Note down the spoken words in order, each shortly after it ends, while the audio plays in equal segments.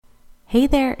Hey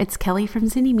there, it's Kelly from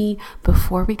Zynnyme.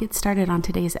 Before we get started on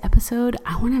today's episode,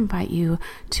 I want to invite you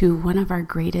to one of our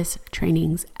greatest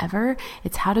trainings ever.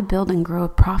 It's how to build and grow a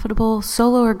profitable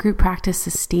solo or group practice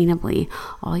sustainably.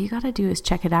 All you got to do is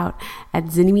check it out at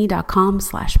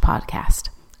zynnyme.com/podcast.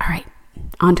 All right,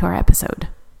 on to our episode.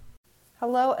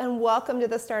 Hello and welcome to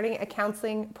the Starting a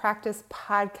Counseling Practice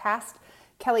podcast.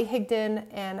 Kelly Higdon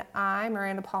and I,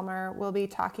 Miranda Palmer, will be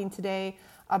talking today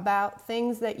about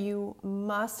things that you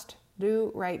must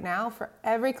do right now for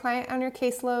every client on your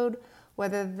caseload,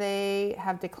 whether they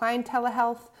have declined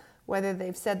telehealth, whether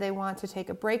they've said they want to take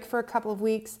a break for a couple of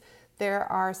weeks. There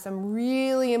are some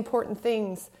really important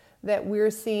things that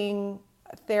we're seeing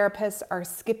therapists are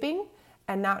skipping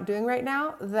and not doing right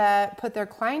now that put their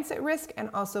clients at risk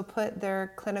and also put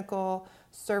their clinical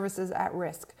services at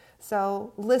risk.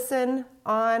 So listen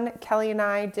on. Kelly and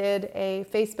I did a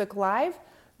Facebook Live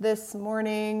this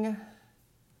morning,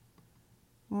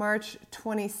 March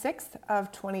 26th of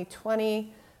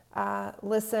 2020.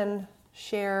 Listen,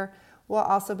 share. We'll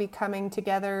also be coming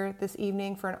together this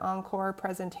evening for an encore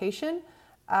presentation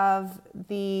of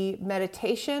the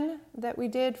meditation that we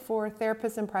did for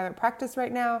therapists in private practice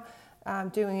right now,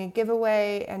 doing a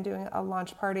giveaway and doing a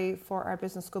launch party for our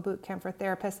business school boot camp for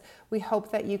therapists. We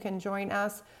hope that you can join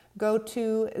us. Go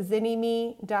to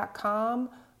zynnyme.com,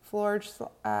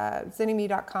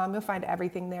 zynnyme.com. You'll find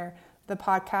everything there, the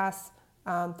podcast,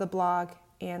 the blog,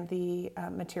 and the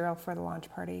material for the launch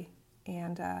party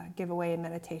and giveaway and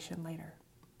meditation later.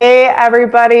 Hey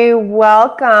everybody,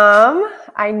 welcome.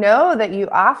 I know that you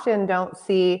often don't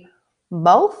see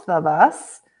both of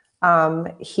us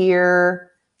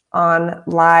here on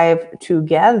live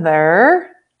together,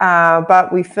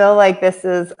 but we feel like this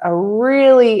is a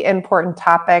really important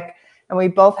topic and we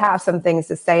both have some things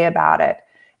to say about it.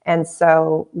 And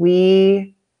so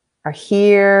we are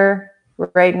here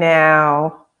right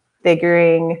now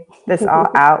figuring this all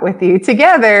out with you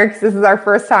together, because this is our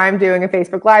first time doing a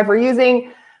Facebook Live. We're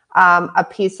using a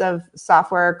piece of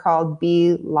software called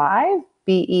BeLive,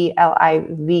 BeLive.tv,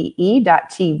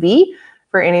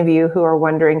 for any of you who are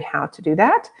wondering how to do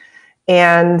that.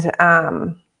 And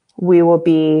we will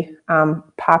be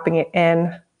popping it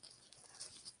in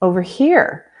over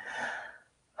here.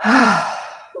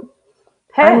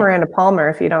 Hey. I'm Miranda Palmer,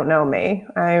 if you don't know me.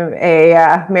 I'm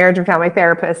a marriage and family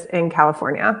therapist in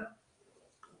California.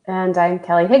 And I'm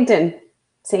Kelly Higdon,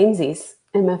 samesies,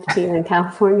 MFT in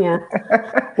California.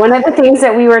 One of the things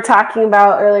that we were talking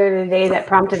about earlier today that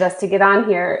prompted us to get on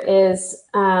here is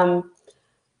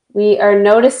we are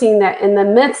noticing that in the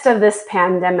midst of this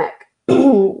pandemic,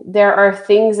 there are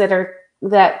things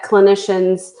that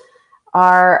clinicians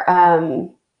are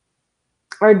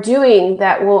doing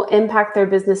that will impact their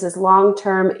businesses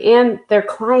long-term and their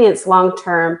clients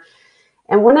long-term.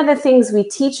 And one of the things we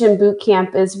teach in boot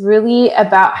camp is really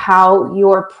about how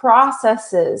your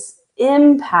processes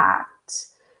impact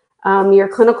your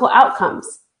clinical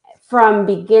outcomes from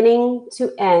beginning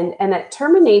to end. And that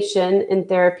termination in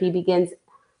therapy begins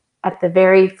at the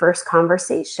very first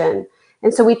conversation.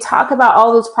 And so we talk about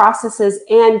all those processes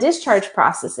and discharge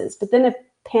processes, but then a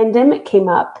pandemic came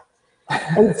up.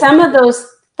 And some of those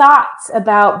thoughts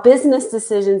about business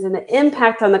decisions and the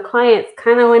impact on the clients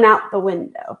kind of went out the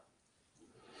window.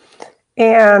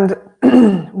 And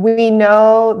we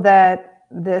know that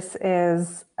this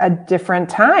is a different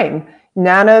time.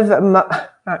 Not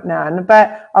none,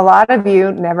 but a lot of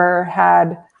you never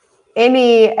had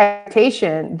any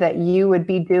expectation that you would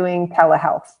be doing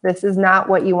telehealth. This is not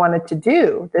what you wanted to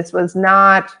do. This was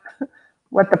not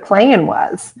what the plan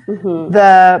was. Mm-hmm.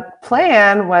 The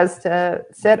plan was to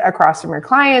sit across from your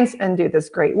clients and do this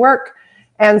great work.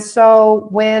 And so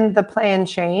when the plan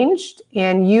changed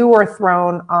and you were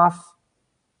thrown off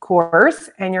course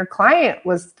and your client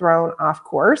was thrown off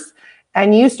course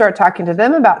and you start talking to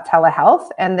them about telehealth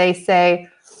and they say,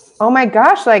 oh my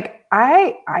gosh, like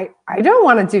I don't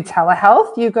want to do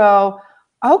telehealth. You go,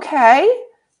 okay,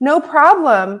 no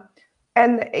problem.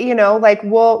 And, like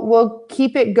we'll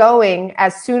keep it going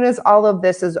as soon as all of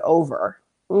this is over,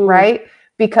 right?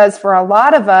 Because for a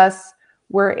lot of us,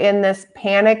 we're in this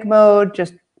panic mode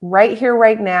just right here,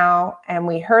 right now. And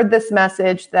we heard this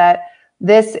message that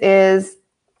this is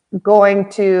going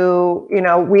to,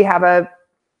 we have a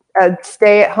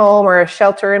stay at home or a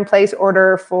shelter in place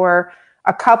order for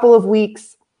a couple of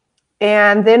weeks.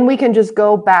 And then we can just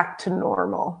go back to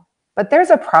normal. But there's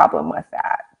a problem with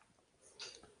that.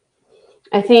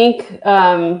 I think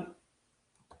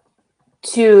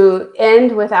to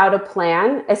end without a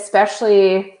plan,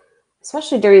 especially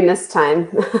during this time,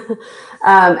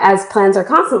 as plans are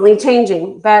constantly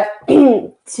changing, but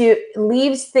to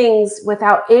leave things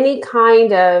without any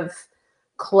kind of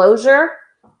closure,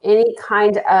 any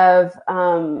kind of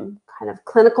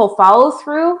clinical follow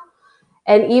through.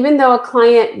 And even though a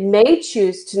client may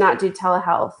choose to not do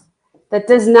telehealth, that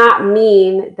does not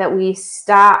mean that we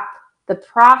stop the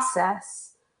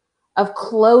process of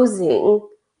closing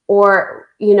or,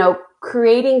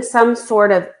 creating some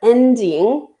sort of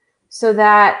ending so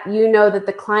that that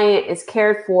the client is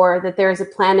cared for, that there is a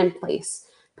plan in place.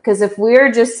 Because if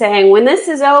we're just saying, when this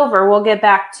is over, we'll get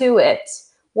back to it,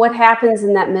 what happens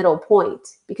in that middle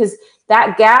point? Because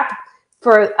that gap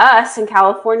for us in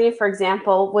California, for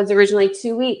example, was originally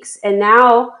 2 weeks. And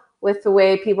now with the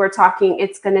way people are talking,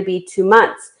 it's going to be 2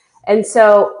 months. And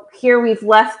so here we've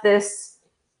left this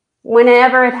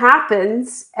whenever it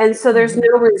happens. And so there's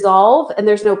no resolve and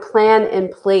there's no plan in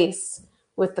place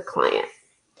with the client.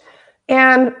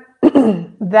 And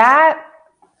that,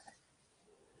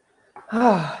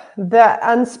 the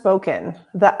unspoken,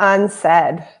 the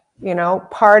unsaid,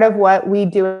 part of what we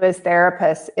do as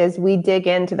therapists is we dig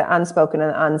into the unspoken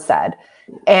and the unsaid.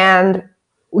 And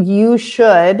you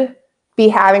should be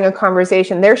having a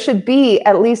conversation. There should be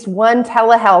at least one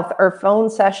telehealth or phone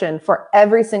session for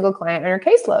every single client on your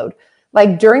caseload.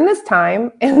 Like during this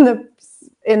time, in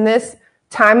this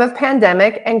time of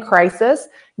pandemic and crisis,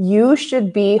 you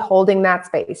should be holding that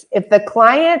space. If the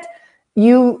client,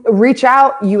 you reach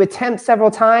out, you attempt several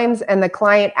times, and the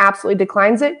client absolutely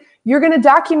declines it, you're going to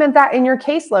document that in your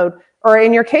caseload or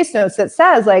in your case notes that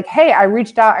says like, hey, I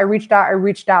reached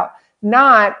out.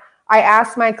 Not, I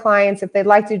asked my clients if they'd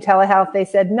like to do telehealth. They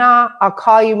said, nah, I'll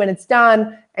call you when it's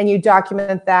done. And you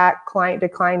document that client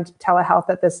declined telehealth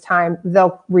at this time.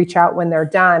 They'll reach out when they're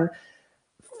done.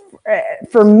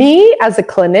 For me as a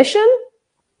clinician,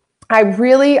 I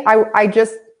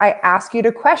ask you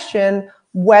to question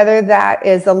whether that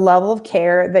is the level of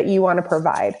care that you want to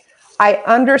provide. I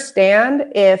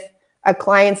understand if a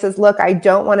client says, look, I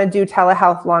don't want to do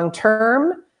telehealth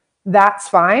long-term, that's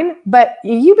fine. But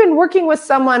you've been working with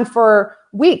someone for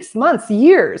weeks, months,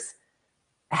 years.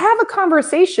 Have a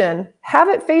conversation, have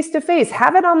it face-to-face,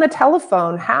 have it on the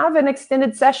telephone, have an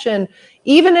extended session,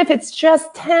 even if it's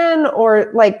just 10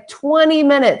 or like 20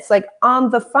 minutes, like on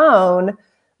the phone.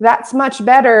 That's much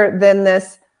better than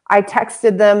this, I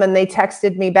texted them and they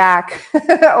texted me back,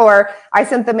 or I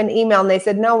sent them an email and they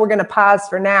said, no, we're going to pause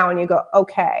for now. And you go,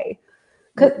 okay.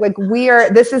 Like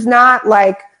this is not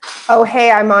like, oh,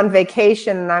 hey, I'm on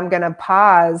vacation and I'm going to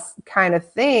pause kind of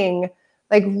thing.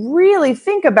 Like really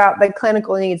think about the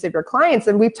clinical needs of your clients.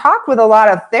 And we've talked with a lot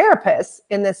of therapists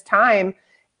in this time.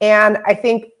 And I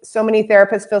think so many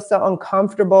therapists feel so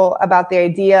uncomfortable about the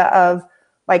idea of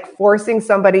like forcing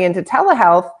somebody into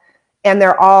telehealth. And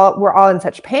we're all in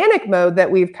such panic mode that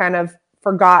we've kind of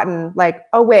forgotten like,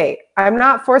 oh, wait, I'm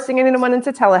not forcing anyone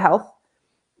into telehealth.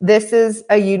 This is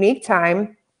a unique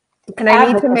time. And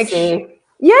I need to make sure.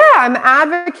 Yeah, I'm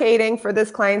advocating for this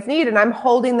client's need and I'm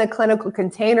holding the clinical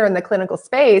container in the clinical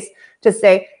space to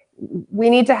say,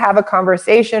 we need to have a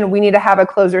conversation. We need to have a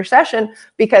closer session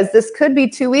because this could be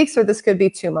 2 weeks or this could be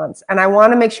 2 months. And I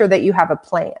want to make sure that you have a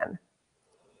plan.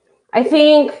 I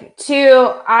think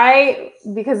too,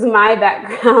 because of my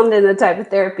background in the type of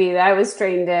therapy that I was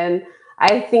trained in,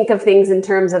 I think of things in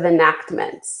terms of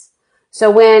enactments. So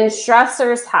when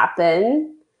stressors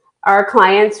happen, our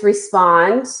clients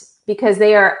respond because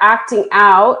they are acting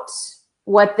out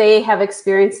what they have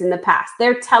experienced in the past.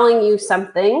 They're telling you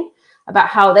something about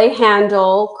how they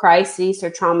handle crises or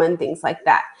trauma and things like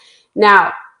that.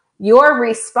 Now, your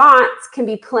response can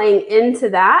be playing into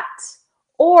that,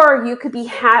 or you could be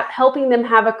helping them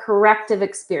have a corrective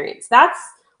experience. That's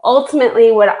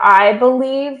ultimately what I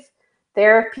believe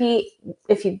therapy,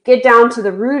 if you get down to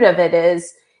the root of it,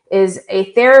 is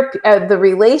a therapy. The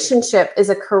relationship is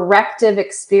a corrective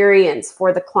experience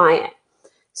for the client.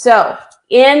 So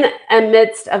in a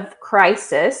midst of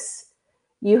crisis,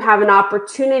 you have an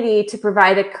opportunity to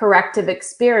provide a corrective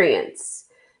experience.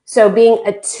 So being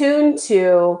attuned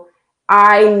to,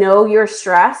 I know you're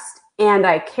stressed and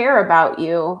I care about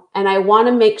you. And I want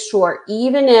to make sure,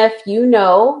 even if you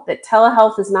know that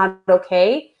telehealth is not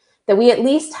okay, that we at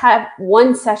least have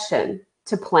one session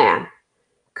to plan.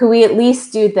 Could we at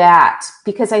least do that?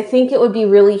 Because I think it would be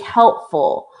really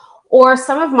helpful. Or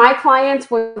some of my clients,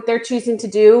 what they're choosing to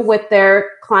do with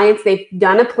their clients, they've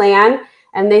done a plan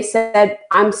and they said,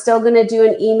 I'm still going to do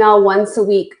an email once a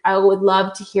week. I would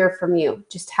love to hear from you,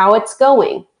 just how it's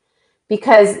going.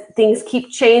 Because things keep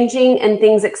changing and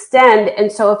things extend.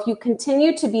 And so if you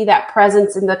continue to be that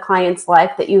presence in the client's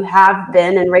life that you have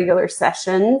been in regular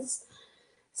sessions,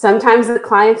 sometimes the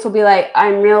clients will be like,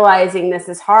 I'm realizing this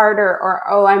is harder, or,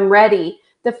 oh, I'm ready.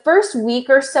 The first week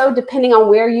or so, depending on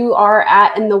where you are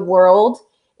at in the world,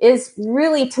 is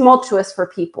really tumultuous for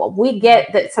people. We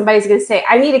get that somebody's going to say,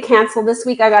 I need to cancel this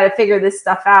week. I got to figure this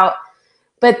stuff out.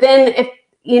 But then if,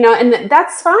 and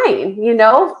that's fine,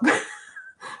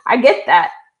 I get that,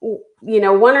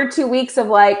 1 or 2 weeks of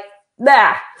like,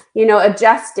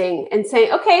 adjusting and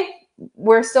saying, okay,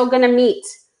 we're still going to meet.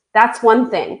 That's one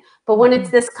thing. But when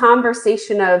it's this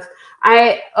conversation of,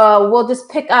 we'll just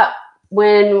pick up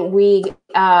when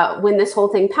this whole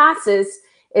thing passes,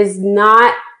 is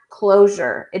not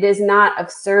closure. It is not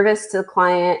of service to the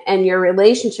client and your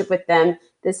relationship with them.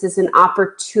 This is an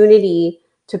opportunity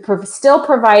to still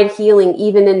provide healing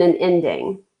even in an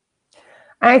ending.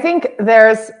 I think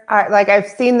there's I've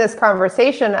seen this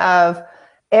conversation of,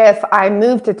 if I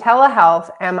move to telehealth,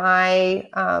 am I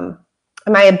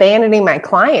abandoning my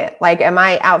client? Like, am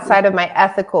I outside of my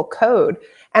ethical code?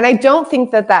 And I don't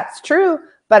think that that's true,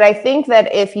 but I think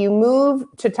that if you move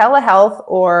to telehealth,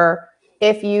 or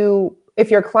if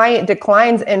your client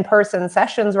declines in-person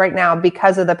sessions right now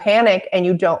because of the panic, and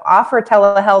you don't offer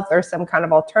telehealth or some kind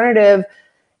of alternative,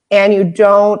 and you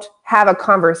don't have a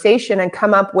conversation and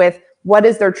come up with what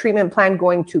is their treatment plan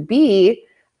going to be,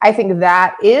 I think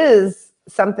that is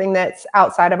something that's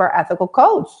outside of our ethical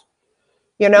codes.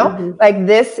 Like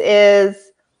this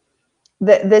is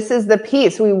the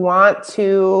piece. We want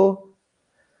to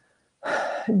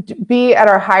be at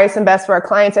our highest and best for our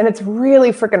clients. And it's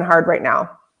really freaking hard right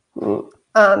now.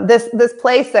 This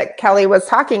place that Kelly was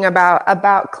talking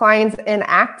about clients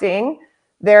enacting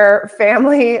their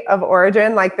family of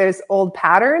origin, like there's old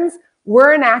patterns,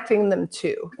 we're enacting them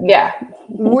too. Yeah.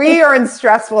 We are in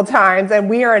stressful times and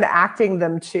we are enacting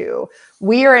them too.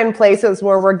 We are in places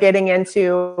where we're getting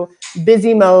into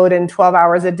busy mode and 12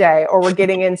 hours a day, or we're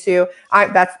getting into,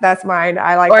 that's mine.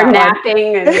 I like or that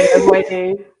napping one. And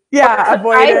avoiding. Yeah,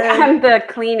 avoiding. I'm the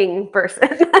cleaning person.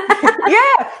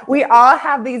 Yeah, we all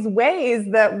have these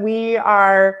ways that we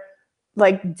are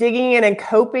like digging in and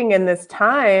coping in this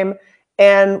time.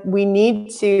 And we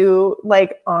need to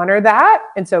honor that.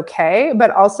 It's okay, but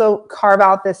also carve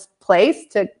out this place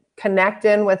to connect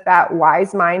in with that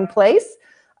wise mind place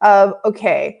of,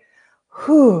 okay,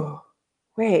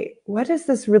 wait, what does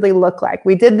this really look like?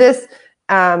 We did this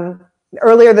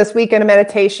earlier this week in a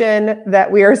meditation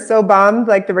that we are so bummed,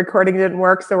 the recording didn't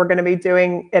work. So we're going to be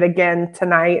doing it again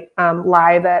tonight,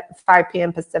 live at 5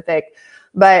 p.m. Pacific.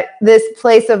 But this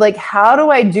place of how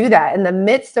do I do that in the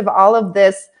midst of all of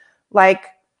this, what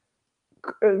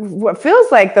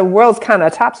feels like the world's kind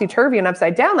of topsy-turvy and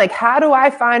upside down? How do I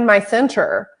find my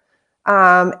center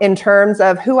in terms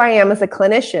of who I am as a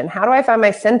clinician? How do I find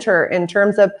my center in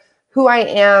terms of who I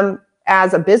am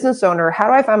as a business owner? How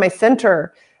do I find my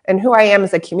center in who I am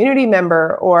as a community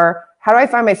member? Or how do I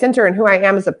find my center in who I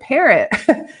am as a parent?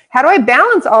 How do I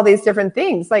balance all these different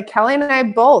things? Kelly and I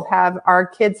both have our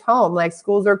kids home,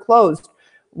 schools are closed.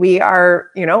 We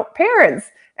are, parents.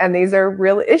 And these are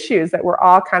real issues that we're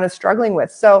all kind of struggling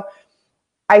with. So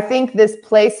I think this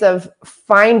place of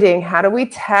finding, how do we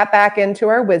tap back into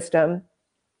our wisdom,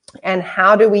 and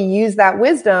how do we use that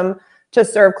wisdom to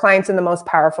serve clients in the most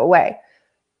powerful way?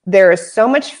 There is so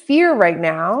much fear right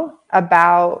now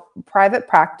about private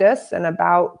practice and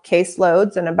about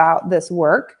caseloads and about this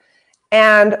work.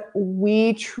 And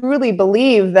we truly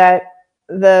believe that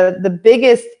the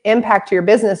biggest impact to your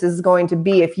business is going to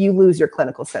be if you lose your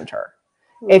clinical center.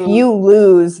 If you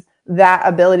lose that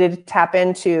ability to tap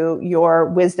into your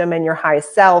wisdom and your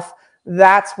highest self,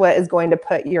 that's what is going to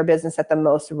put your business at the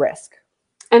most risk.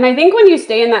 And I think when you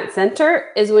stay in that center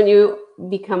is when you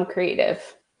become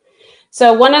creative.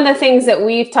 So one of the things that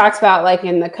we've talked about,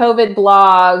 in the COVID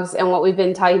blogs and what we've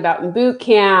been talking about in boot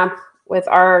camp with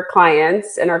our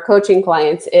clients and our coaching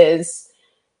clients is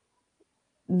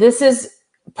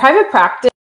private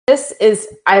practice. This is,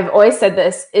 I've always said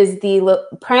this, is the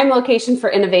prime location for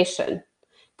innovation.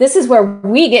 This is where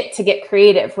we get to get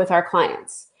creative with our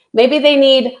clients. Maybe they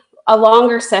need a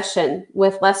longer session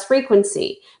with less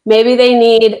frequency. Maybe they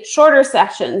need shorter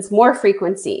sessions, more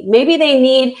frequency. Maybe they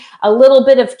need a little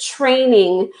bit of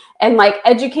training and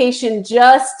education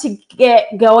just to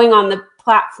get going on the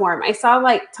platform. I saw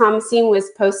Thomasine was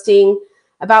posting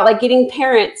about getting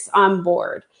parents on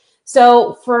board.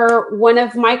 So for one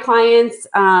of my clients,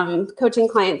 coaching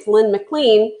clients, Lynn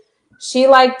McLean, she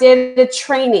did a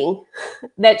training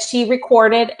that she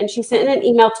recorded and she sent an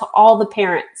email to all the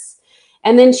parents.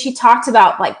 And then she talked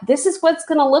about this is what it's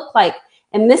going to look like.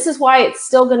 And this is why it's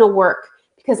still going to work,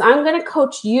 because I'm going to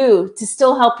coach you to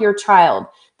still help your child.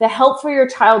 The help for your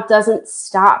child doesn't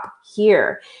stop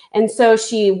here. And so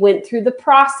she went through the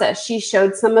process. She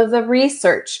showed some of the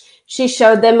research. She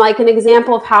showed them an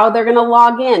example of how they're going to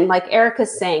log in, like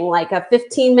Erica's saying, a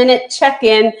 15-minute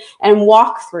check-in and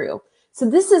walk through. So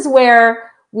this is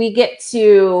where we get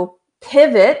to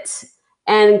pivot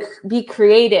and be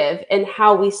creative in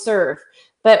how we serve.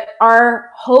 But our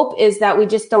hope is that we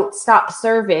just don't stop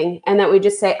serving and that we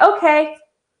just say, okay,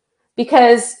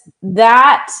 because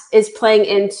that is playing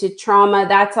into trauma.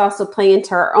 That's also playing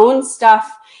into our own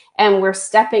stuff. And we're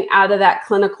stepping out of that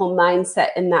clinical mindset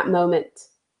in that moment.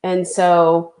 And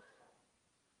so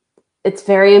it's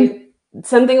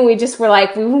something we just were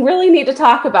like, we really need to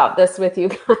talk about this with you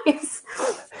guys.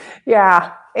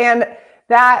 Yeah. And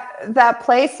that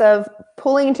place of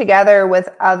pulling together with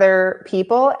other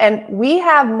people, and we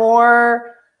have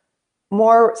more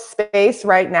space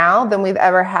right now than we've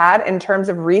ever had in terms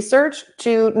of research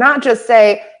to not just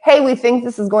say, hey, we think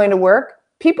this is going to work.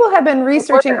 People have been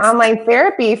researching online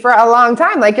therapy for a long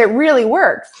time. Like, it really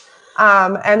works.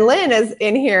 And Lynn is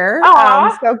in here.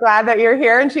 I'm so glad that you're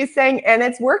here. And she's saying, and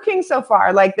it's working so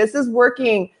far. Like, this is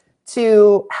working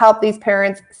to help these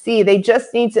parents see. They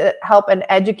just need to help and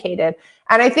educate it.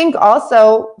 And I think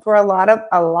also for a lot of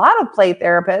play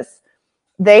therapists,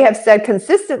 they have said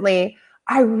consistently,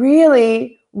 I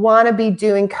really want to be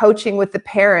doing coaching with the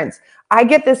parents. I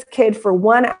get this kid for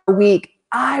 1 hour a week.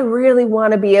 I really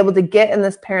want to be able to get in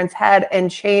this parent's head and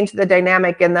change the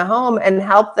dynamic in the home and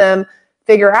help them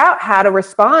figure out how to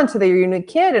respond to their unique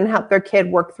kid and help their kid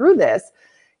work through this.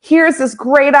 Here's this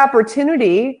great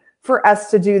opportunity for us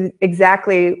to do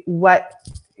exactly what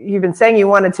you've been saying you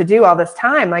wanted to do all this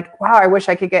time. Like, wow, I wish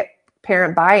I could get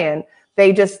parent buy-in.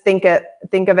 They just think of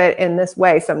it in this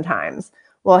way sometimes.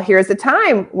 Well, here's a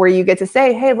time where you get to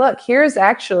say, hey, look, here's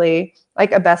actually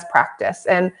like a best practice.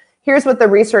 And here's what the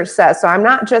research says. So I'm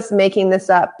not just making this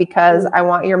up because I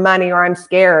want your money or I'm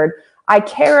scared. I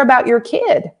care about your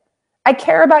kid. I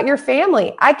care about your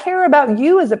family. I care about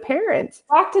you as a parent.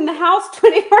 Locked in the house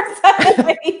 24/7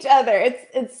 with each other.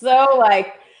 It's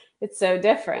so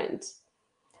different.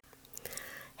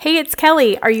 Hey, it's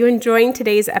Kelly. Are you enjoying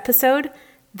today's episode?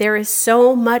 There is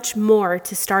so much more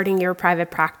to starting your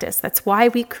private practice. That's why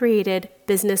we created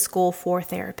Business School for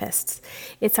Therapists.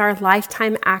 It's our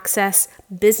lifetime access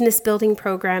business building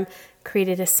program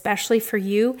created especially for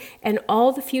you and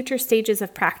all the future stages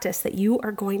of practice that you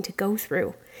are going to go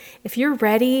through. If you're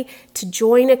ready to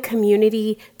join a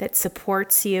community that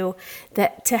supports you,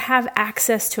 that to have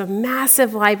access to a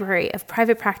massive library of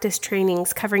private practice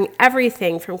trainings covering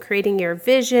everything from creating your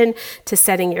vision to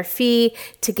setting your fee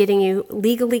to getting you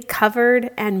legally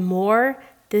covered and more,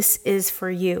 this is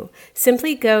for you.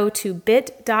 Simply go to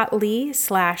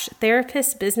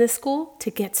bit.ly/therapistbusinessschool to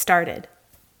get started.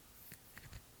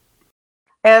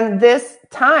 And this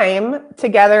time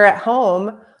together at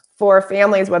home for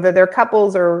families, whether they're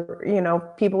couples or,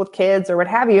 people with kids or what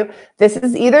have you, this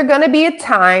is either going to be a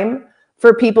time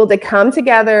for people to come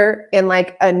together in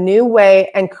like a new way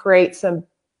and create some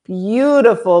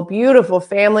beautiful, beautiful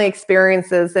family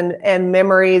experiences and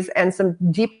memories and some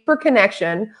deeper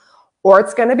connection, or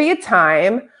it's going to be a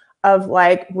time of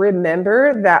like,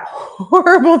 remember that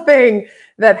horrible thing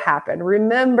that happened.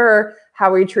 Remember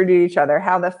how we treated each other,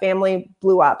 how the family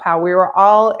blew up, how we were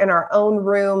all in our own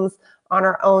rooms, on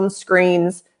our own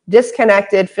screens,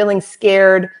 disconnected, feeling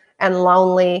scared and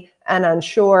lonely and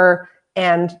unsure,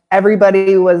 and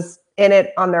everybody was in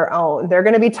it on their own. They're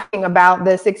going to be talking about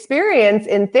this experience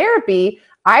in therapy,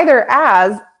 either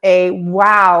as a,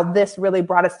 wow, this really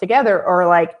brought us together, or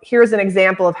like, here's an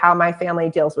example of how my family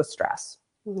deals with stress.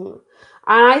 Mm-hmm.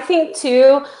 And I think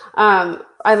too,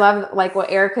 I love like what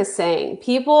Erica's saying.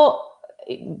 People,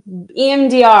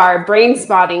 EMDR, brain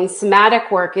spotting,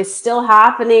 somatic work is still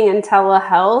happening in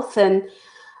telehealth. And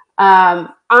I'm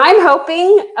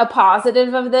hoping a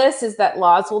positive of this is that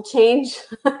laws will change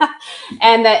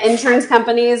and that insurance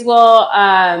companies will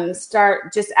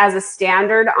start just as a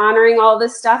standard honoring all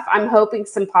this stuff. I'm hoping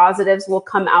some positives will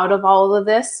come out of all of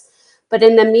this. But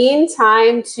in the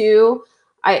meantime, too,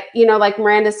 like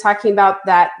Miranda's talking about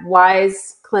that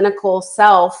wise clinical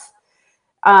self.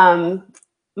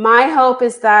 My hope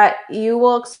is that you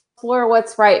will explore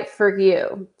what's right for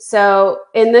you. So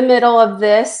in the middle of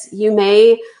this, you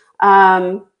may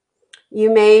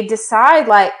decide,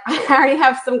 like, I already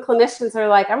have some clinicians that are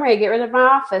like, I'm ready to get rid of my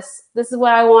office. This is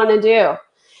what I want to do.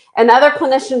 And other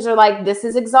clinicians are like, this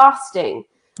is exhausting.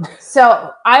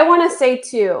 So I want to say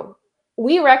too,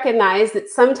 we recognize that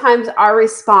sometimes our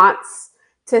response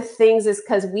to things is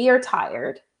because we are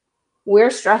tired.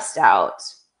 We're stressed out.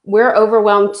 We're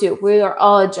overwhelmed too. We are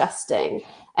all adjusting.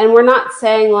 And we're not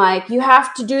saying like, you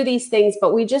have to do these things,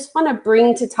 but we just want to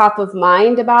bring to top of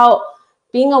mind about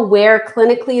being aware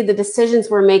clinically of the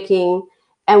decisions we're making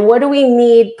and what do we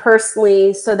need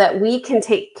personally so that we can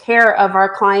take care of our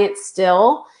clients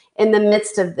still in the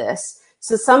midst of this.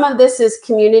 So some of this is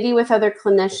community with other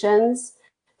clinicians.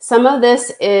 Some of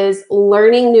this is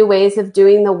learning new ways of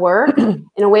doing the work in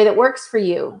a way that works for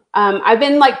you. I've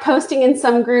been like posting in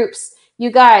some groups,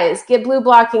 you guys get blue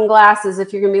blocking glasses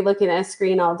if you're going to be looking at a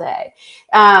screen all day.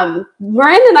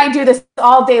 Miranda and I do this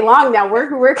all day long now.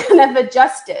 We're kind of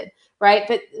adjusted, right?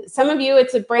 But some of you,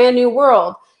 it's a brand new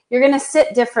world. You're going to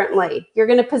sit differently. You're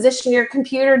going to position your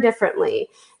computer differently.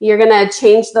 You're going to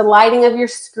change the lighting of your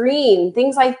screen,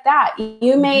 things like that.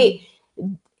 You may,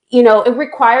 it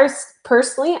requires,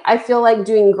 personally, I feel like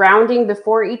doing grounding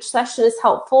before each session is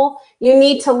helpful. You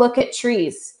need to look at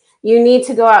trees. You need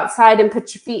to go outside and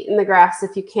put your feet in the grass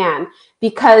if you can,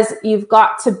 because you've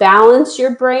got to balance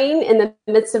your brain in the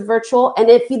midst of virtual. And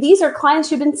if these are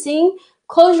clients you've been seeing,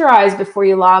 close your eyes before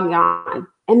you log on.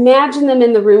 Imagine them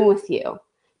in the room with you.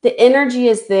 The energy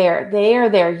is there. They are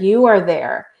there. You are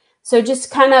there. So just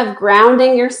kind of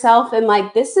grounding yourself in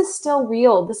like, this is still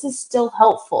real. This is still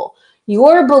helpful.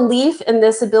 Your belief in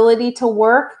this ability to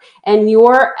work and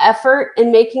your effort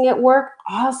in making it work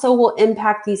also will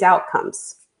impact these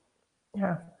outcomes.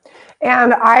 Yeah.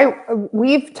 And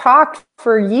we've talked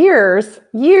for years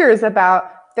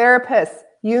about therapists.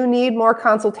 You need more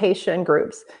consultation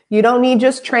groups. You don't need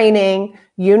just training.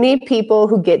 You need people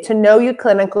who get to know you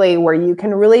clinically, where you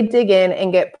can really dig in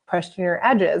and get pushed in your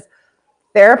edges.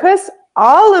 Therapists,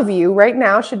 all of you right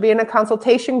now should be in a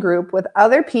consultation group with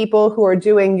other people who are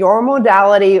doing your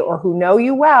modality or who know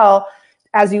you well,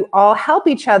 as you all help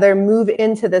each other move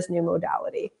into this new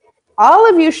modality. All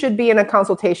of you should be in a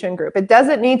consultation group. It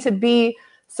doesn't need to be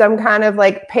some kind of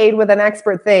like paid with an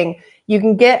expert thing. You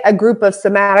can get a group of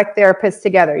somatic therapists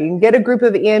together. You can get a group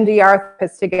of EMDR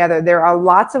therapists together. There are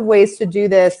lots of ways to do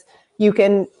this. You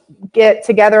can get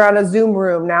together on a Zoom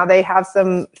room. Now they have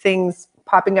some things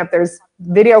popping up. There's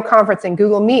video conferencing.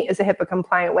 Google Meet is a HIPAA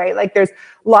compliant way. Like there's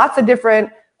lots of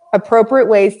different appropriate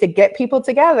ways to get people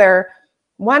together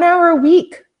 1 hour a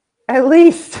week, at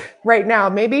least right now,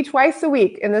 maybe twice a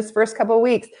week in this first couple of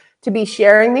weeks, to be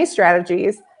sharing these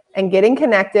strategies and getting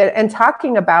connected and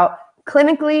talking about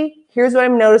clinically, here's what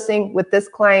I'm noticing with this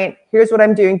client. Here's what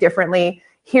I'm doing differently.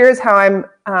 Here's how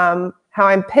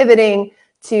I'm pivoting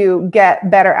to get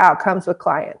better outcomes with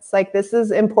clients. Like this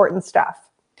is important stuff.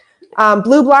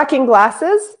 Blue blocking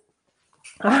glasses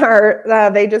are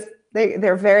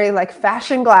they're very like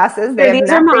fashion glasses. These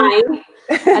are mine.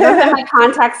 I don't have my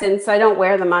contacts in, so I don't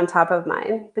wear them on top of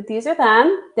mine. But these are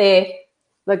them.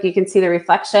 Look, you can see the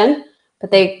reflection,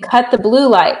 but they cut the blue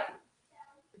light.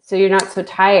 So you're not so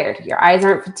tired. Your eyes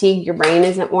aren't fatigued. Your brain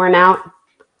isn't worn out.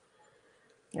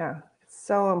 Yeah, it's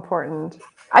so important.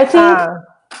 I think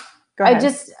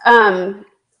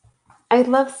I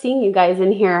love seeing you guys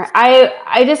in here.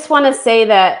 I just want to say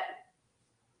that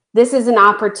this is an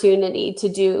opportunity to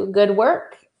do good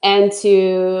work and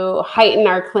to heighten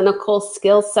our clinical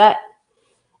skill set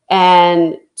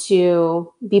and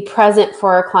to be present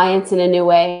for our clients in a new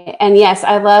way. And yes,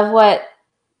 I love what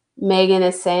Megan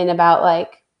is saying about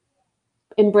like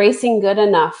embracing good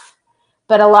enough.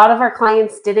 But a lot of our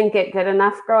clients didn't get good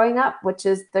enough growing up, which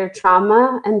is their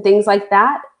trauma and things like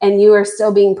that. And you are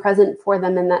still being present for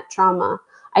them in that trauma.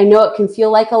 I know it can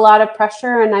feel like a lot of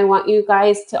pressure, and I want you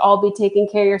guys to all be taking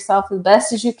care of yourself as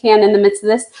best as you can in the midst of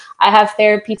this. I have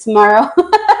therapy tomorrow,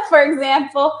 for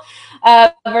example,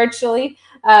 virtually,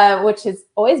 which has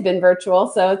always been virtual,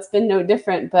 so it's been no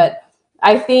different. But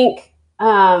I think,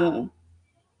 find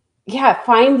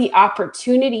the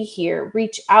opportunity here.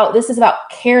 Reach out. This is about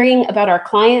caring about our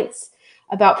clients,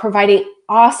 about providing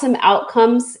awesome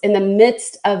outcomes in the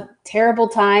midst of terrible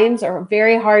times or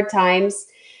very hard times.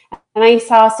 And I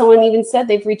saw someone even said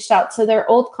they've reached out to their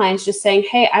old clients just saying,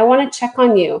 hey, I want to check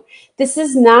on you. This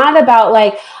is not about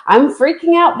like, I'm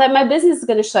freaking out that my business is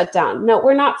going to shut down. No,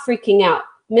 we're not freaking out.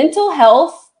 Mental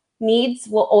health needs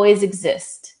will always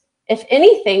exist. If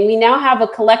anything, we now have a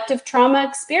collective trauma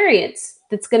experience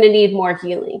that's going to need more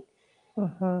healing.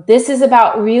 Mm-hmm. This is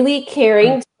about really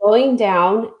caring, slowing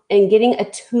down, and getting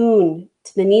attuned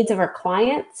to the needs of our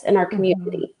clients and our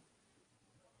community.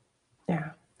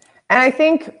 Yeah. And I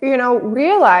think,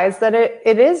 realize that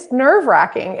it is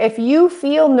nerve-wracking. If you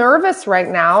feel nervous right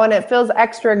now and it feels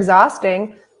extra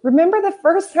exhausting, remember the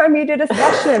first time you did a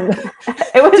session.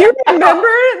 Do you remember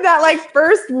that like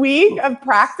first week of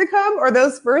practicum or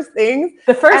those first things?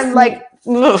 The first and like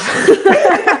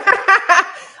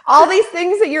all these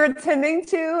things that you're attending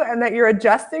to and that you're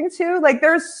adjusting to, like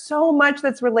there's so much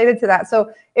that's related to that.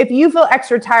 So if you feel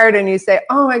extra tired and you say,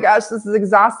 oh my gosh, this is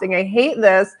exhausting, I hate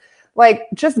this, like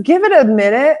just give it a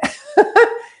minute.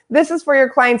 This is for your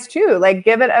clients too. Like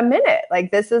give it a minute. Like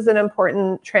this is an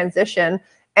important transition.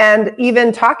 And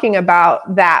even talking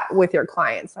about that with your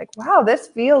clients, like, wow, this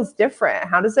feels different.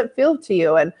 How does it feel to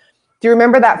you? And do you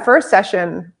remember that first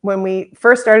session when we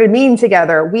first started meeting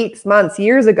together weeks, months,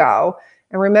 years ago?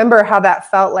 And remember how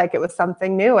that felt like it was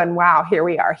something new, and wow, here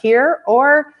we are here.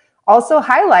 Or also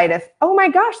highlight if, oh my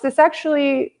gosh, this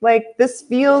actually, like, this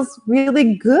feels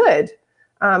really good.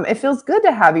 It feels good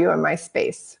to have you in my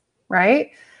space,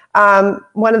 right?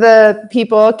 One of the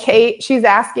people, Kate, she's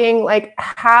asking, like,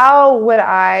 how would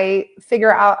I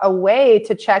figure out a way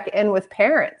to check in with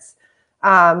parents?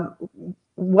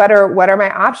 What are my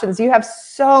options? You have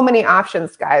so many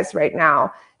options, guys, right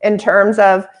now, in terms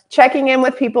of checking in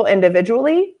with people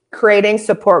individually, creating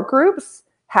support groups,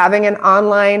 having an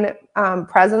online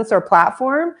presence or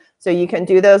platform. So you can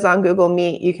do those on Google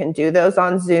Meet. You can do those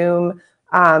on Zoom.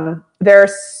 There are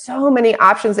so many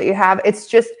options that you have. It's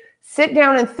just sit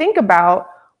down and think about,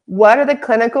 what are the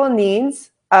clinical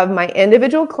needs of my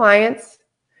individual clients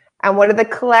and what are the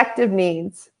collective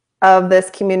needs of this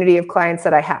community of clients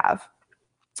that I have.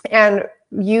 And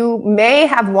you may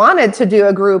have wanted to do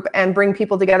a group and bring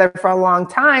people together for a long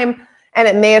time, and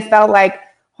it may have felt like,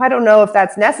 I don't know if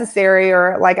that's necessary,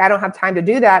 or like, I don't have time to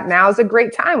do that. Now is a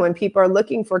great time when people are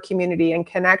looking for community and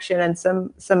connection and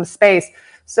some space.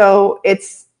 So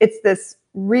it's this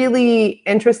really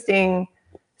interesting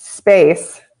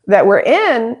space that we're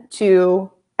in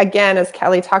to, again, as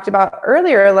Kelly talked about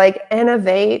earlier, like,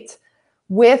 innovate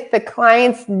with the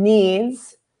client's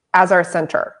needs as our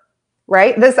center,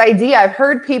 right? This idea, I've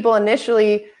heard people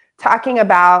initially talking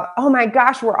about, oh my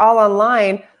gosh, we're all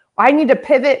online. I need to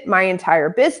pivot my entire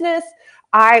business.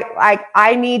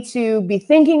 I need to be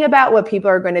thinking about what people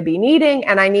are going to be needing,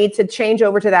 and I need to change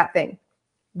over to that thing.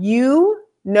 You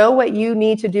know what you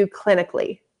need to do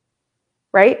clinically,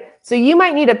 right? So you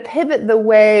might need to pivot the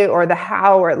way or the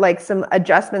how, or like some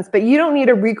adjustments, but you don't need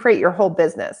to recreate your whole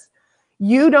business.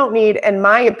 You don't need, in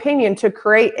my opinion, to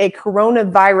create a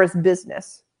coronavirus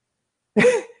business.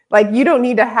 Like, you don't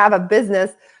need to have a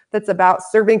business that's about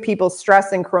serving people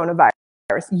stress and coronavirus.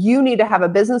 You need to have a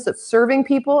business that's serving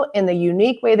people in the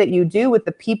unique way that you do, with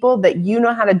the people that you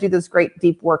know how to do this great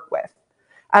deep work with.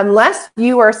 Unless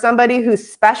you are somebody who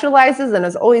specializes and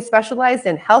has always specialized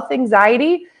in health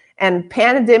anxiety and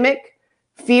pandemic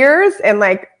fears and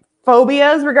like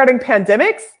phobias regarding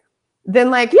pandemics,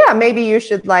 then like, yeah, maybe you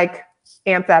should like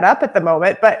amp that up at the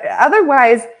moment. But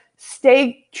otherwise,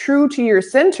 stay true to your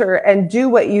center and do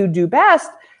what you do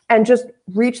best, and just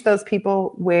reach those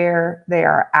people where they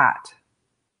are at.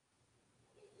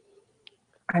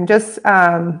 I'm just,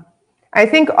 I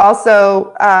think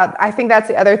also, I think that's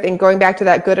the other thing, going back to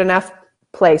that good enough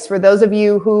place. For those of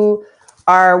you who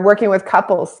are working with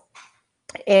couples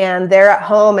and they're at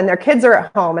home and their kids are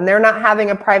at home and they're not having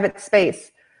a private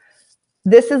space,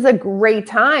 this is a great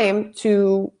time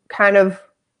to kind of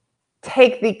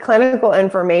take the clinical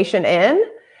information in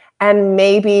and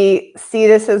maybe see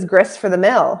this as grist for the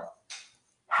mill.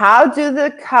 How do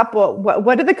the couple,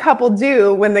 what do the couple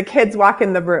do when the kids walk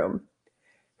in the room?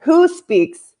 Who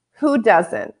speaks? Who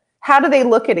doesn't? How do they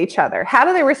look at each other? How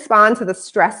do they respond to the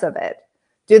stress of it?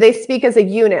 Do they speak as a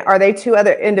unit? Are they two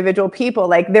other individual people?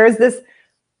 Like, there's this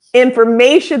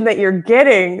information that you're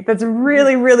getting that's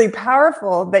really, really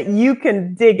powerful that you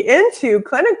can dig into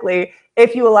clinically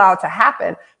if you allow it to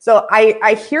happen. So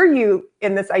I hear you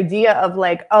in this idea of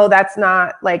like, oh, that's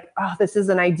not like, oh, this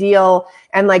isn't ideal.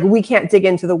 And like, we can't dig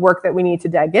into the work that we need to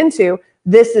dig into.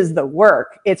 This is the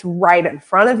work. It's right in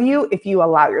front of you if you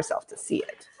allow yourself to see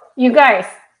it. You guys,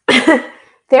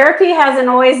 therapy hasn't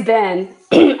always been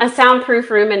a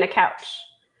soundproof room and a couch.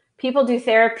 People do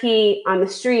therapy on the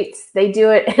streets. They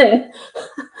do it in,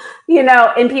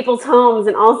 in people's homes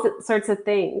and all sorts of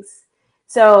things.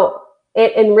 So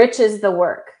it enriches the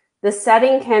work. The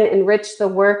setting can enrich the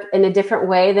work in a different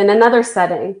way than another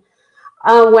setting.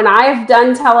 When I've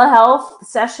done telehealth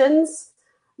sessions,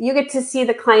 you get to see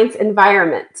the client's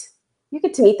environment. You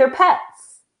get to meet their pets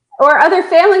or other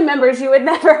family members you would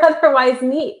never otherwise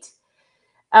meet.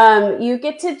 You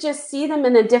get to just see them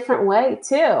in a different way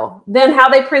too than how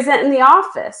they present in the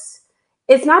office.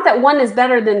 It's not that one is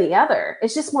better than the other.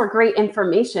 It's just more great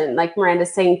information, like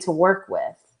Miranda's saying, to work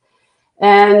with.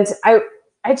 And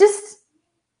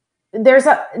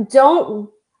don't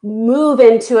move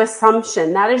into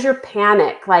assumption. That is your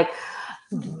panic. Like,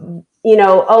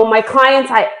 oh, my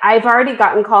clients, I've already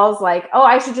gotten calls like, oh,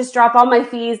 I should just drop all my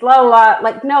fees, blah, blah.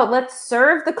 Like, no, let's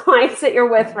serve the clients that you're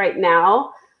with right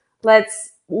now.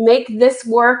 Let's make this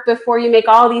work before you make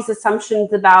all these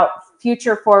assumptions about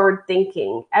future forward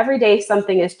thinking. Every day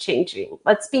something is changing.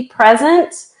 Let's be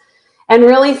present and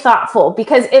really thoughtful.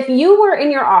 Because if you were in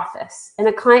your office and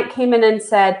a client came in and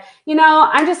said,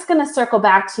 I'm just going to circle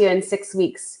back to you in 6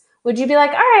 weeks, would you be like,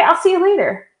 all right, I'll see you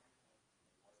later?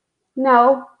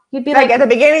 No. You'd be like at the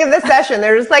beginning of the session,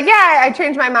 they're just like, yeah, I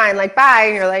changed my mind, like, bye.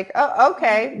 And you're like, oh,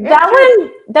 okay. Yeah,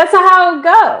 that's not how it would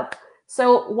go.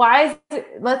 So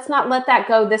let's not let that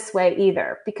go this way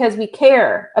either, because we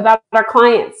care about our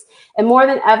clients. And more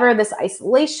than ever, this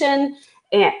isolation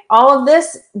and all of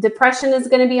this, depression is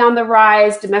going to be on the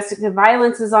rise. Domestic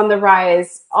violence is on the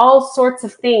rise. All sorts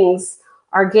of things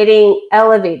are getting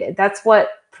elevated. That's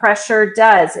what pressure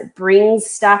does. It brings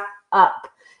stuff up.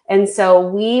 And so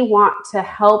we want to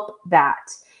help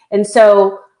that. And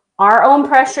so our own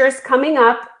pressure is coming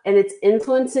up and it's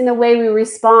influencing the way we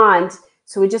respond.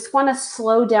 So we just want to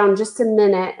slow down just a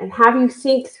minute and have you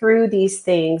think through these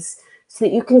things so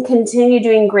that you can continue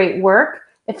doing great work.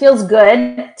 It feels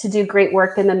good to do great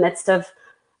work in the midst of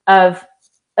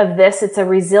this. It's a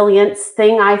resilience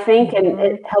thing, I think, and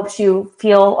it helps you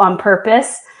feel on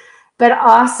purpose. But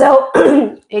also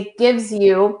it gives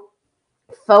you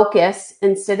focus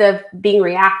instead of being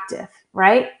reactive,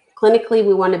 right? Clinically,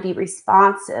 we want to be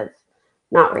responsive,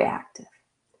 not reactive.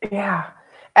 Yeah.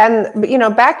 And,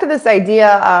 back to this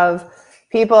idea of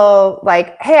people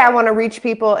like, hey, I want to reach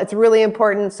people. It's really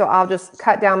important. So I'll just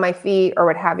cut down my fee or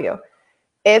what have you.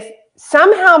 If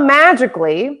somehow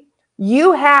magically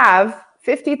you have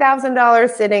 $50,000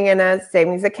 sitting in a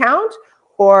savings account,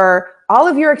 or all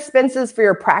of your expenses for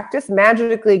your practice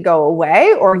magically go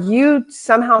away, or you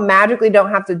somehow magically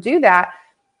don't have to do that,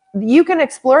 you can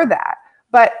explore that.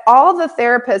 But all the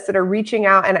therapists that are reaching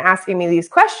out and asking me these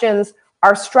questions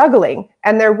are struggling,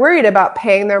 and they're worried about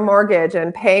paying their mortgage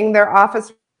and paying their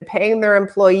office, paying their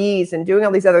employees and doing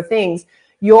all these other things.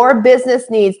 Your business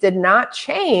needs did not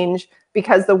change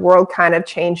because the world kind of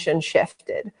changed and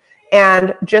shifted.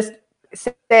 And just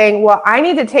saying, well, I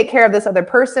need to take care of this other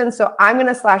person, so I'm going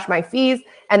to slash my fees,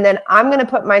 and then I'm going to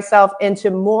put myself into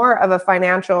more of a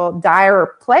financial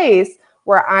dire place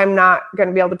where I'm not going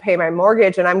to be able to pay my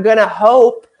mortgage, and I'm going to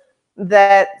hope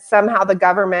that somehow the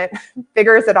government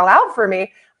figures it all out for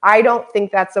me. I don't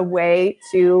think that's a way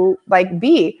to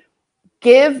be.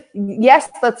 Yes,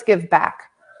 let's give back.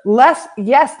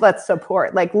 Yes, let's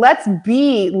support. Let's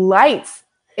be lights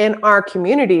in our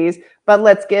communities, but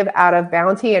let's give out of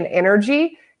bounty and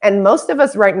energy. And most of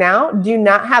us right now do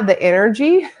not have the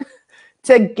energy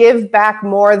to give back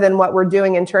more than what we're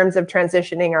doing in terms of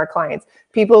transitioning our clients.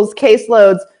 People's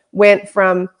caseloads went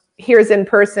from here's in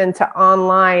person to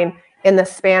online in the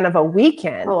span of a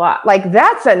weekend. A lot.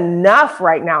 That's enough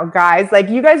right now, guys.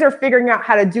 You guys are figuring out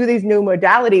how to do these new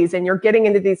modalities, and you're getting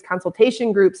into these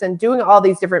consultation groups and doing all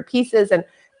these different pieces and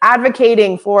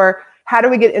advocating for how do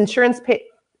we get insurance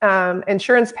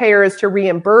payers to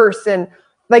reimburse. And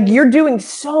you're doing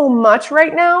so much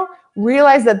right now.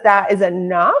 Realize that is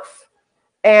enough.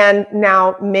 And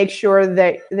now make sure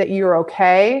that you're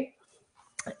okay.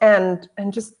 And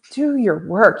just do your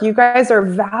work. You guys are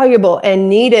valuable and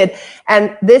needed.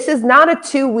 And this is not a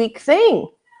 2-week thing.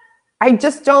 I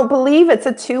just don't believe it's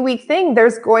a 2-week thing.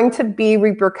 There's going to be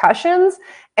repercussions,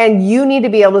 and you need to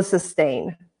be able to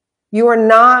sustain. You are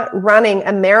not running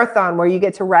a marathon where you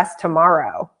get to rest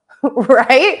tomorrow,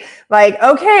 right?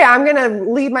 Okay, I'm going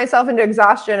to lead myself into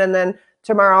exhaustion, and then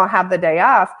tomorrow I'll have the day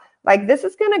off. This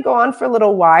is going to go on for a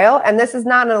little while, and this is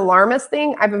not an alarmist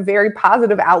thing. I have a very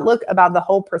positive outlook about the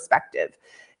whole perspective.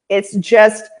 It's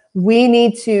just we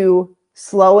need to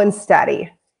slow and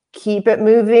steady, keep it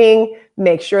moving,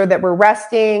 make sure that we're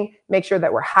resting, make sure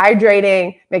that we're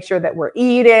hydrating, make sure that we're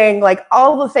eating,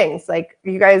 all the things.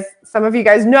 You guys, some of you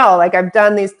guys know, I've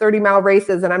done these 30-mile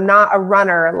races, and I'm not a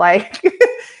runner.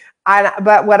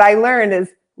 But what I learned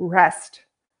is rest,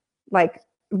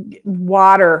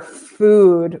 water,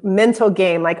 food, mental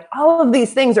game, all of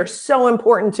these things are so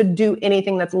important to do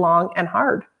anything that's long and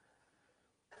hard.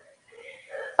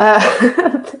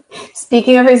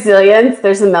 Speaking of resilience,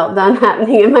 there's a meltdown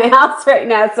happening in my house right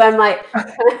now. So I'm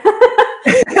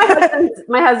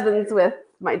my husband's with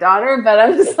my daughter, but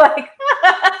I'm just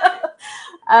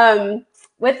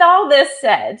with all this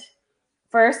said,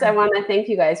 first, I want to thank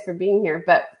you guys for being here.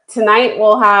 But tonight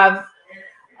we'll have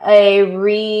a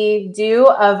redo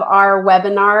of our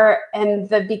webinar. And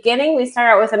the beginning, we start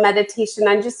out with a meditation.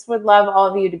 I just would love all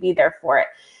of you to be there for it.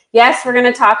 Yes, we're going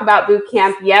to talk about boot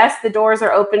camp. Yes, the doors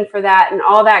are open for that and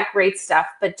all that great stuff.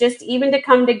 But just even to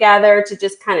come together to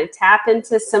just kind of tap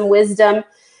into some wisdom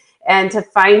and to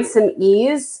find some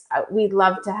ease, we'd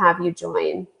love to have you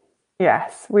join.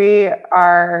 Yes, we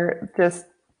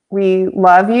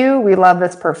love you. We love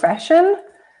this profession.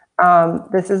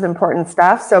 This is important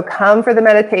stuff. So come for the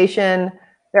meditation,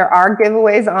 There are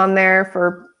giveaways on there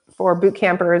for boot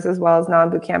campers as well as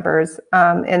non-boot campers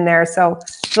in there. So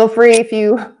feel free if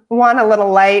you want a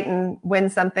little light and win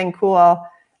something cool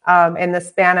in the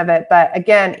span of it. But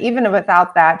again, even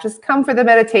without that, just come for the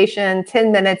meditation,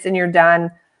 10 minutes and you're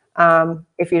done.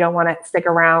 If you don't want to stick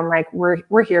around, like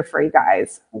we're here for you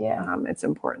guys. Yeah. It's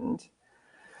important.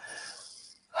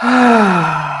 All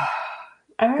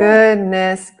right.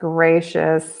 Goodness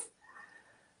gracious.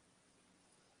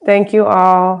 Thank you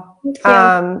all. Thank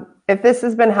you. If this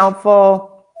has been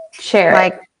helpful,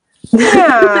 Share. Just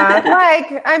have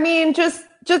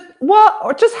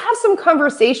some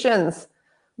conversations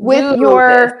with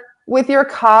your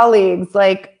colleagues,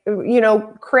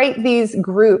 create these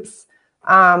groups,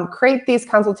 create these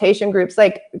consultation groups,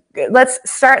 let's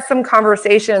start some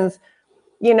conversations,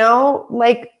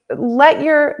 let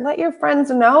your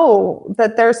friends know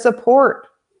that there's support.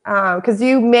 Because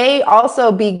you may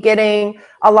also be getting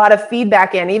a lot of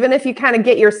feedback in, even if you kind of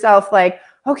get yourself like,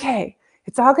 okay,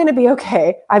 it's all going to be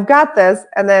okay. I've got this.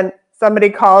 And then somebody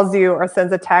calls you or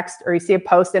sends a text or you see a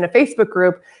post in a Facebook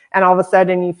group and all of a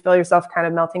sudden you feel yourself kind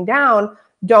of melting down.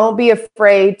 Don't be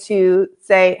afraid to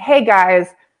say, hey guys,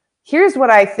 here's what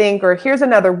I think, or here's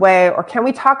another way, or can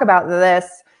we talk about this?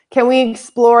 Can we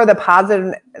explore the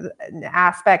positive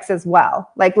aspects as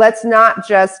well? Let's not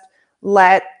just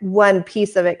let one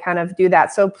piece of it kind of do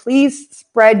that. So please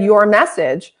spread your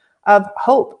message of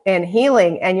hope and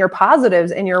healing and your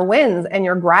positives and your wins and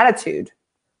your gratitude.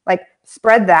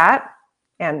 Spread that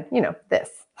and,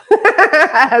 this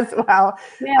as well.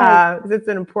 Yeah. It's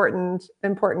an important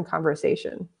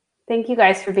conversation. Thank you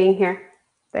guys for being here.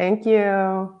 Thank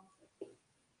you.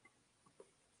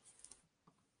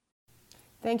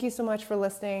 Thank you so much for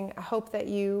listening. I hope that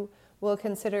you will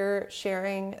consider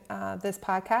sharing this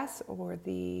podcast or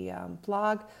the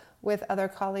blog with other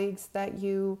colleagues that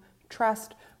you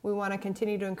trust. We want to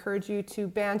continue to encourage you to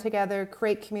band together,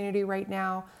 create community right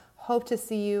now. Hope to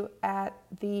see you at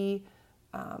the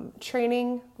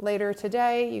training later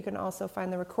today. You can also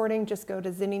find the recording. Just go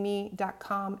to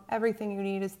zynnyme.com. Everything you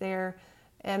need is there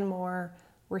and more.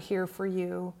 We're here for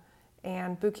you.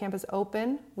 And Bootcamp is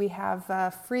open. We have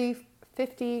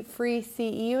 50 free CE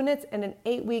units and an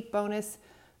 8-week bonus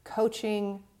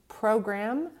coaching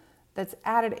program that's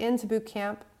added into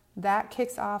Bootcamp. That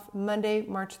kicks off Monday,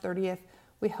 March 30th.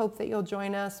 We hope that you'll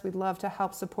join us. We'd love to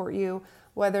help support you,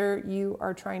 whether you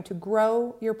are trying to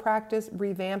grow your practice,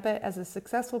 revamp it as a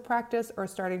successful practice, or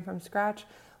starting from scratch.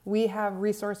 We have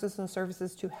resources and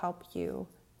services to help you.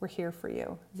 We're here for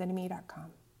you.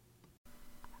 zynnyme.com.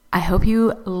 I hope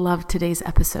you loved today's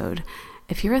episode.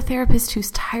 If you're a therapist who's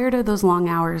tired of those long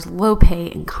hours, low pay,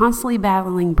 and constantly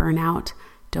battling burnout,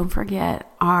 don't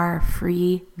forget our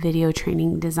free video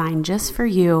training designed just for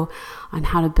you on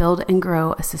how to build and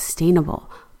grow a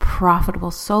sustainable,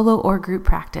 profitable solo or group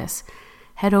practice.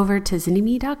 Head over to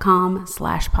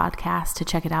zynnyme.com/podcast to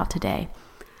check it out today.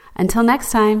 Until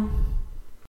next time.